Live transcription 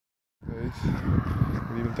Guys,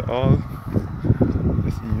 good evening to all.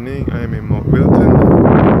 This evening I am in Mount Wilton,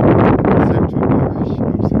 Central Parish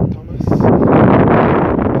of St. Thomas. This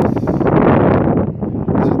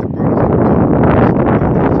is the border of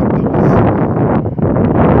St. Thomas.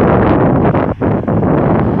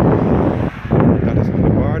 That is on the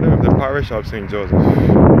border of the parish of St. Joseph.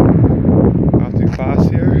 After you pass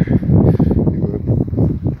here, you will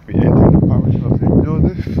be entering the parish of St.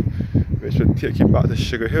 Joseph, which will take you back to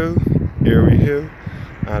Sugar Hill, Hill,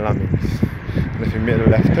 and Lammings. And if you make a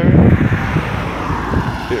left turn,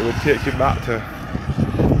 it will take you back to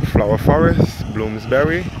Flower Forest,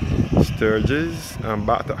 Bloomsbury, Sturgis, and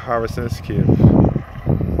back to Harrison's Cave.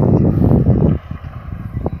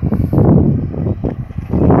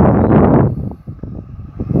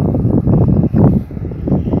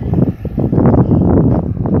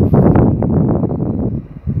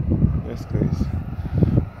 Yes, guys.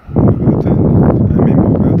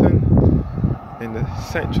 In the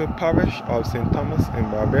Central Parish of St. Thomas in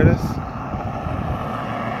Barbados,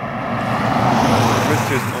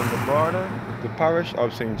 which is on the border of the parish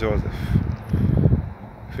of St. Joseph.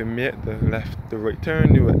 If you make the right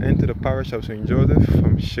turn, you will enter the parish of St. Joseph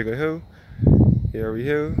from Sugar Hill,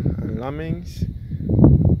 Hill, and Lammings.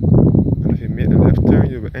 And if you make the left turn,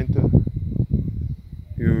 you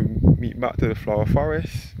will meet back to the Flower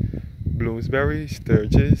Forest, Bloomsbury,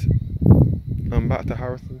 Sturgis, and back to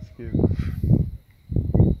Harrison's Cave.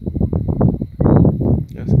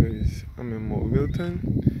 Yes, guys, I'm in Mount Wilton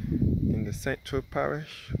in the Central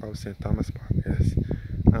Parish of St. Thomas, Barbados.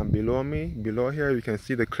 And below here, you can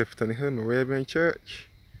see the Clifton Hill Moravian Church.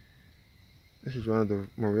 This is one of the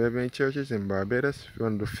Moravian churches in Barbados,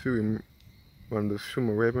 one of the few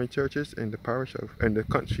Moravian churches in the parish in the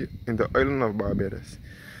island of Barbados.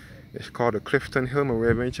 It's called the Clifton Hill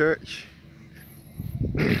Moravian Church.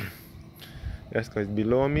 Yes, guys,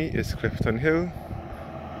 below me is Clifton Hill.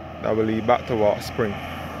 That will lead back to Water Spring.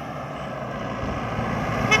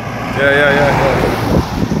 Yeah.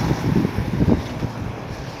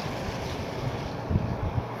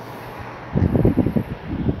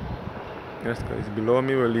 Yes, guys, below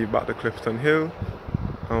me will lead back to Clifton Hill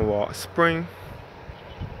and Water Spring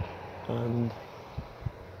and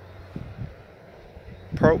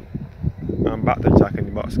Pro and back to Jack in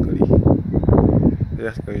the Box Gully.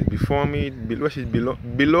 Yes, guys, below me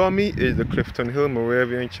is the Clifton Hill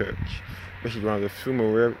Moravian Church, which is one of the few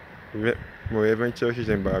Moravian churches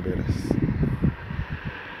in Barbados.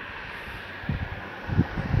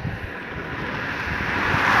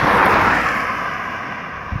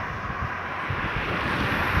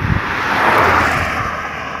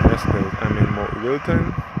 Yes, guys, I'm in Mount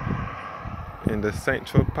Wilton in the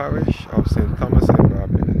Central Parish of St. Thomas in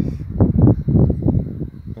Barbados.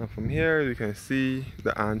 And from here you can see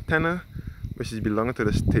the antenna, which is belonging to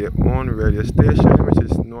the state-owned radio station, which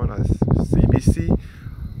is known as CBC,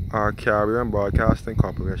 or Caribbean Broadcasting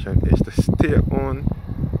Corporation. It's the state-owned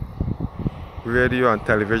radio and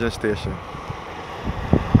television station.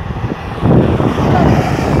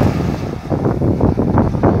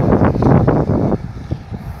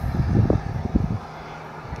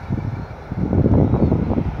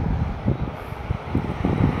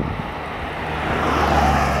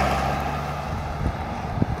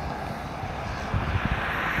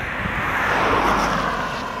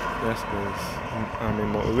 Yes, guys, I'm in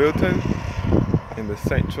Mount Wilton in the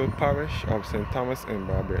Central Parish of St. Thomas in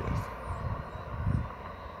Barbados.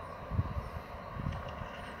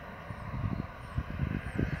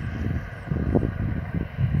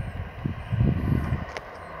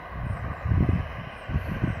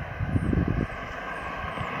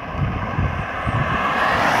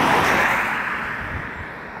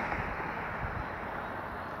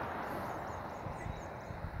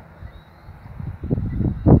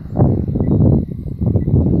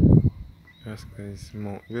 Yes, guys,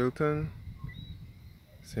 Mount Wilton,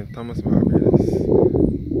 St. Thomas, Barbados.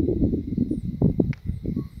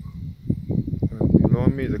 And below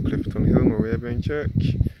me is the Clifton Hill Moravian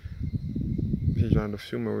Church, which is one of the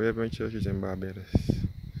few Moravian churches in Barbados.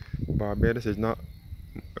 Barbados is not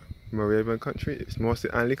a Moravian country, it's mostly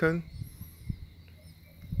Anglican.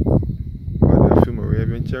 But there are a few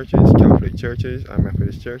Moravian churches, Catholic churches, and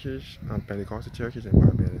Methodist churches, and Pentecostal churches in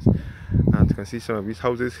Barbados. And you can see some of these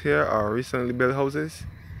houses here are recently built houses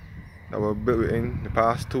that were built within the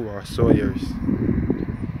past 2 or so years.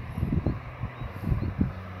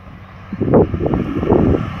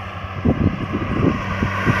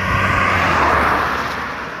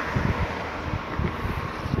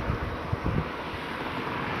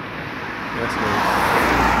 Yes,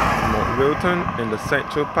 guys. Mount Wilton in the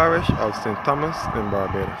Central Parish of St. Thomas in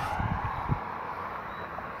Barbados.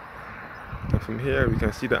 from here we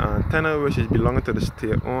can see the antenna, which is belonging to the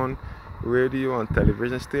state-owned radio and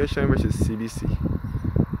television station, which is CBC.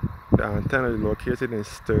 The antenna is located in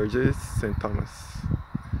Sturgis, St. Thomas,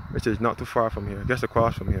 which is not too far from here, just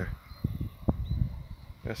across from here.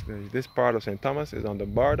 Yes, guys, this part of St. Thomas is on the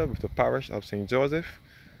border with the parish of St. Joseph,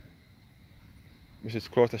 which is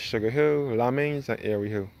close to Sugar Hill, Lammings, and Airy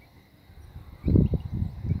Hill.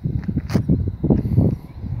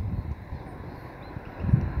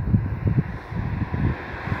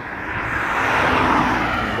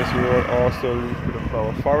 And this road also leads to the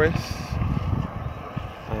Flower Forest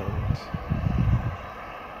and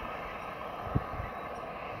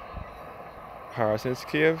Harrison's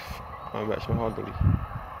Cave and West Mahogany.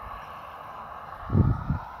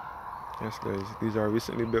 Yes, guys, these are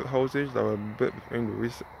recently built houses that were built in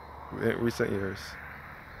recent years.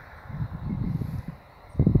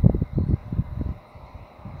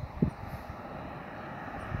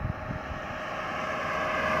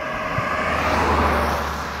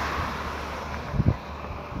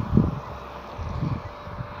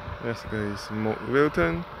 Yes, guys,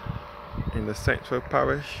 Wilton in the central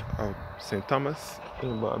parish of St. Thomas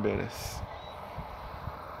in Barbados.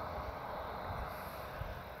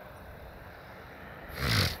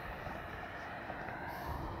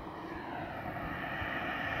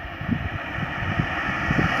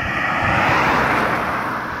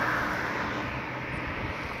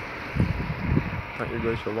 Thank you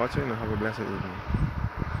guys for watching and have a blessed evening.